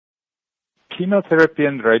chemotherapy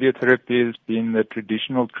and radiotherapy has been the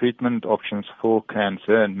traditional treatment options for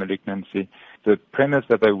cancer and malignancy. The premise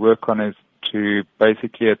that they work on is to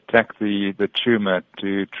basically attack the tumor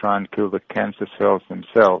to try and kill the cancer cells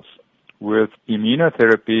themselves. With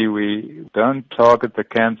immunotherapy, we don't target the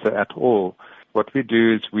cancer at all. What we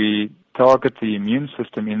do is we target the immune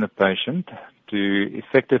system in the patient to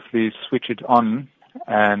effectively switch it on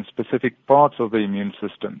and specific parts of the immune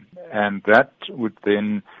system. And that would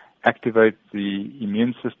then activate the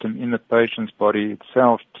immune system in the patient's body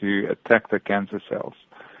itself to attack the cancer cells.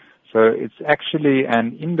 So it's actually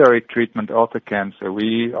an indirect treatment of the cancer.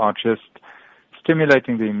 We are just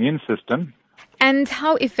stimulating the immune system. And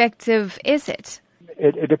how effective is it?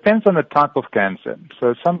 It depends on the type of cancer.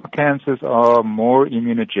 So some cancers are more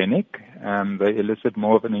immunogenic. They elicit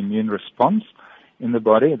more of an immune response in the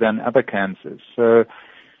body than other cancers. So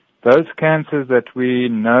those cancers that we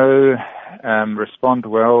know respond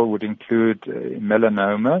well would include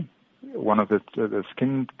melanoma, one of the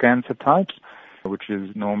skin cancer types, which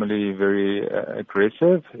is normally very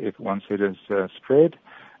aggressive if once it is spread.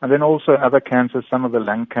 And then also other cancers, some of the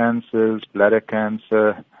lung cancers, bladder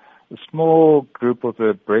cancer, a small group of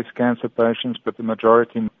the breast cancer patients, but the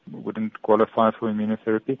majority wouldn't qualify for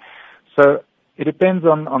immunotherapy. So it depends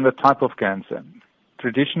on the type of cancer.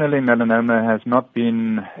 Traditionally, melanoma has not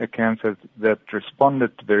been a cancer that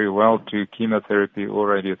responded very well to chemotherapy or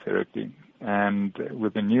radiotherapy. And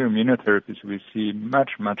with the new immunotherapies, we see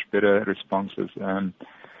much, much better responses.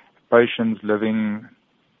 Patients living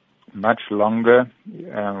much longer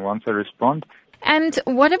once they respond. And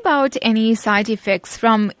what about any side effects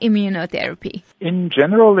from immunotherapy? In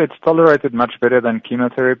general, it's tolerated much better than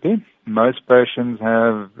chemotherapy. Most patients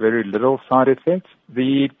have very little side effects.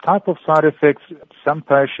 The type of side effects, some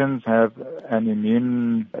patients have an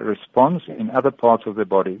immune response in other parts of their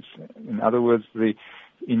bodies. In other words, the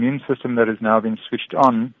immune system that has now been switched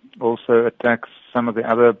on also attacks some of the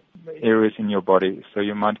other areas in your body. So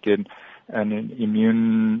you might get an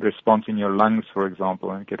immune response in your lungs, for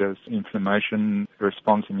example, and get an inflammation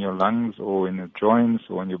response in your lungs or in the joints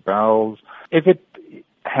or in your bowels. If it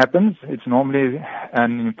happens, it's normally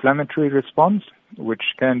an inflammatory response, which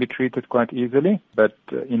can be treated quite easily, but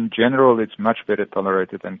in general, it's much better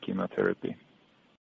tolerated than chemotherapy.